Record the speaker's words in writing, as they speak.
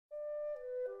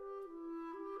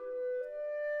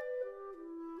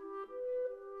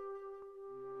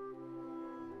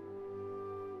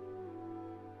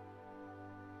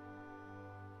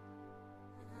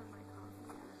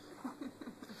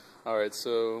Alright,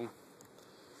 so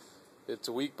it's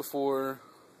a week before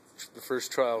the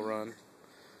first trial run,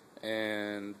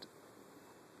 and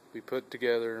we put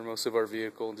together most of our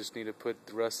vehicle, just need to put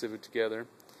the rest of it together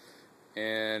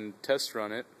and test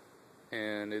run it.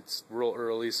 And it's real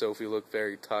early, so if we look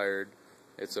very tired,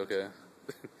 it's okay.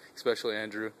 Especially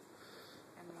Andrew.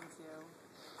 And me too.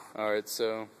 Alright,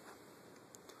 so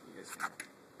You guys can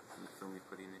you film me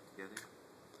putting it together?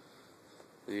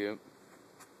 yep.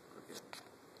 Okay.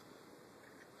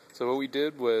 So what we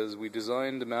did was we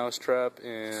designed the mousetrap,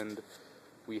 and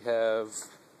we have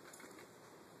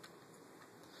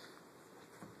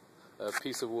a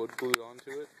piece of wood glued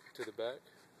onto it to the back,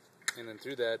 and then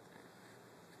through that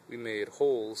we made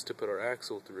holes to put our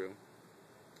axle through.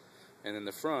 And in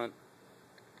the front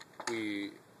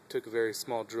we took a very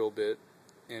small drill bit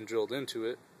and drilled into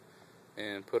it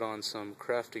and put on some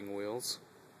crafting wheels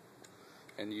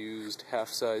and used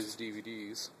half-size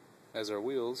DVDs as our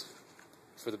wheels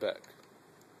for the back.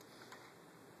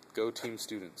 Go Team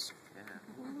Students. Yeah.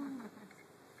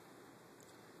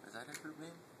 Is that a group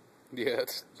name? Yeah,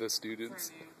 the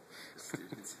students. It's our name. The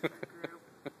students. Our group.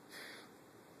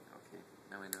 Okay,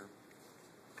 now I know.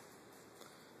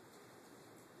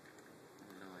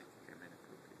 I know, I think I might have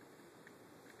put it.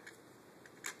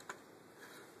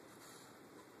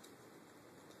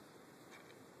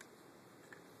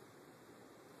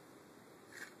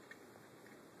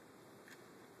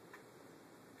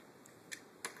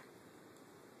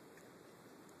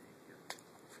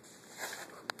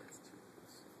 That's too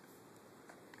close.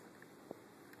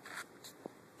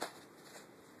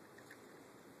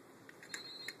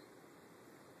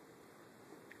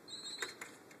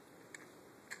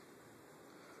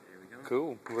 There we go.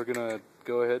 Cool. We're gonna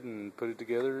go ahead and put it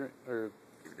together, or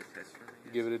Give it a test run, I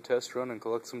guess. give it a test run and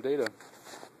collect some data.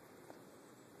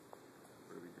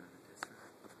 What are we doing the test run?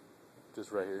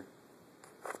 Just right here.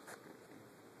 Oh,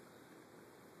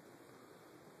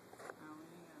 we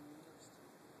need a meter stick.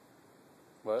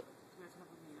 What? Do we have to have a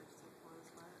meter stick for this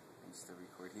part? Are you still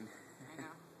recording? I know.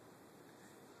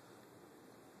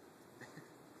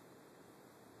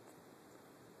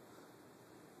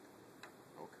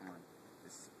 Oh, come on.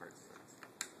 This is the part that sucks.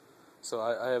 So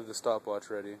I have the stopwatch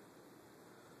ready,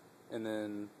 and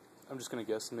then I'm just gonna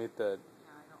guesstimate that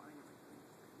Yeah, I don't want to get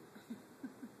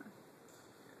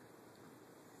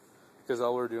because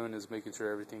all we're doing is making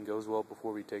sure everything goes well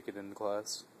before we take it into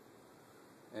class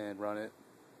and run it.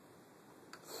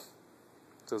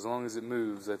 So as long as it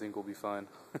moves, I think we'll be fine.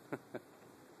 Yeah.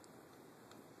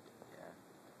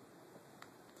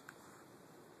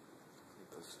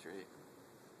 It goes straight.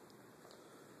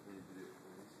 I'm gonna do it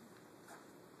once.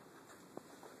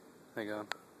 Hang on.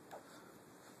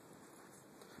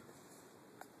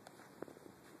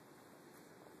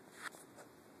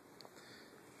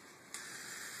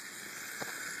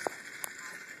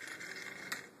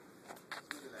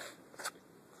 Look at that.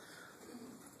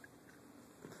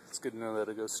 It's good to know that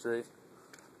it goes straight,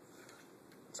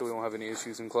 so we won't have any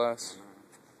issues in class.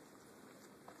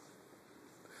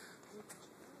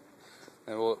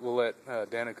 And we'll let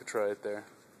Danica try it there,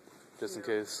 just in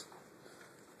case.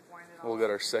 wind it We'll all get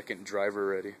up. our second driver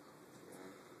ready. Okay,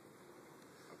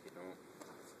 don't.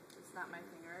 It's not my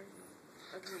fingers.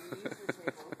 Okay, you use your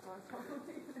table.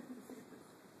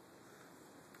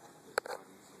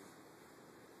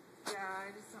 Yeah,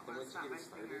 I just don't But want to once you stop get my it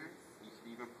started, fingers. you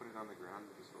can even put it on the ground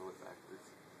and just roll it backwards.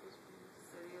 Those fingers.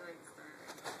 So you like start.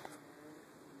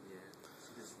 Yeah.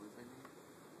 See this loop I made?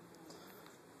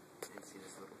 And see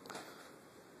this little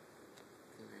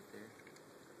thing right there?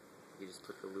 You just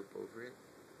put the loop over it.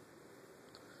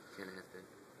 Kind of have to.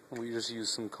 We just use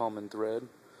some common thread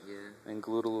Yeah. and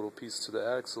glued a little piece to the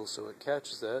axle so it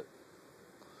catches that.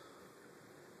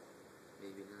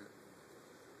 Maybe not.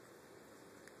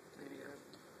 Maybe not.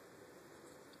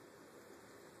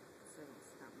 So don't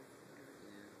stop my fingers.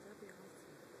 Yeah. That'd be awesome.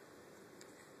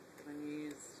 When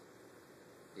you used.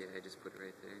 Yeah, I just put it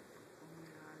right there. Oh my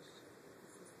gosh.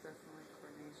 This is definitely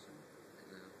coordination. I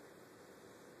know.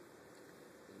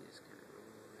 And you just kind of roll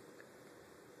it back.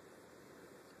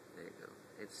 There you go.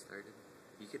 It started.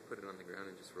 You could put it on the ground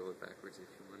and just roll it backwards if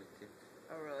you wanted to.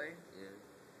 Oh, really? Yeah.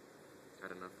 I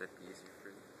don't know if that'd be easier for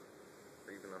you.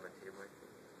 Or even on the table, I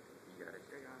think. You got it.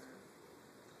 I got it.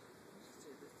 Let's do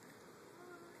this.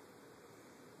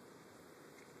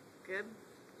 Good?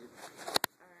 Yep.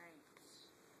 Alright.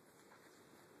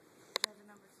 Driver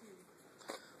number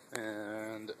 2.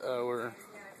 And our Yeah,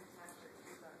 I can pass it.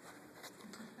 She's not fine.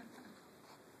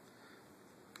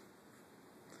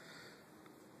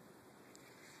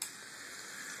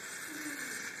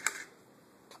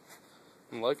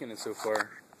 I'm liking it so far.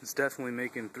 It's definitely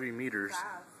making 3 meters.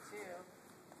 Fast, too.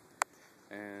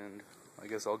 And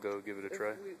guess I'll go give it a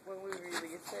try. When we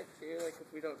release it too, like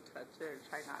if we don't touch it or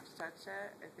try not to touch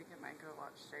it, I think it might go a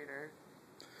lot straighter.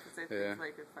 Because I think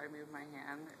like if I move my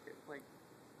hand, it like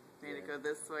made it go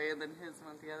this way and then his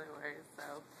went the other way.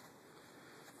 So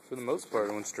for the most part,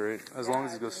 it went straight. As long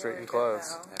as it goes straight in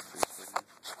class.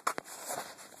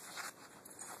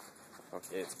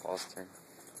 Okay, it's Paul's turn.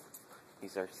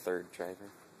 He's our third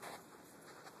driver.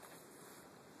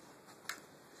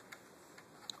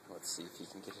 Let's see if he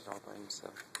can get it all by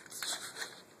himself.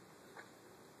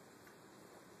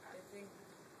 I think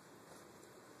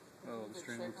Oh, the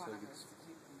string looks like it's... to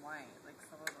keep them light. Like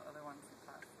some of the other ones in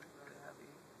class are really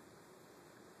heavy.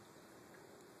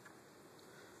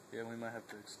 Yeah, we might have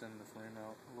to extend the flame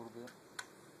out a little bit.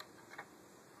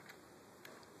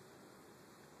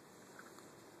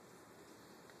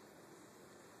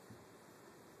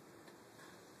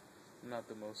 I'm not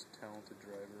the most talented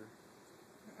driver.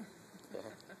 Yeah.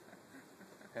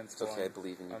 Hence It's okay, why I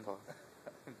believe in you, Paul.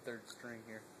 I'm third string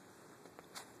here.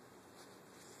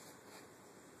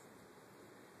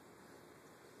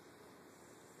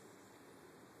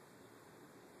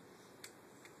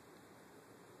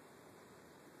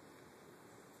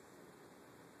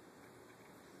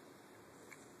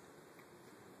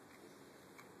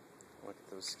 Look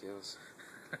at those skills.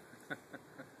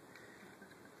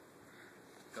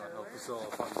 God help us all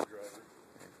if I'm the driver.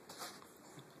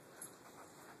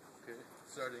 Okay,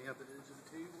 starting at the edge of the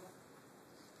table.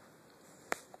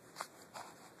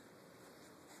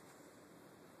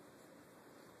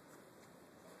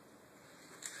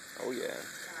 Oh yeah.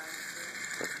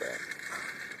 What's that?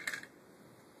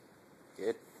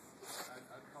 Good?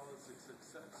 I'd call this a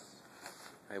success.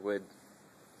 I would.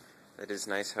 That is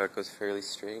nice how it goes fairly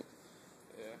straight.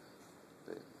 Yeah.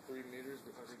 But 3 meters,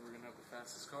 but I think we're going to have the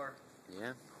fastest car.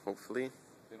 yeah, hopefully.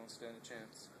 They don't stand a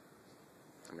chance.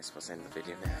 Am I supposed to end the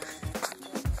video now?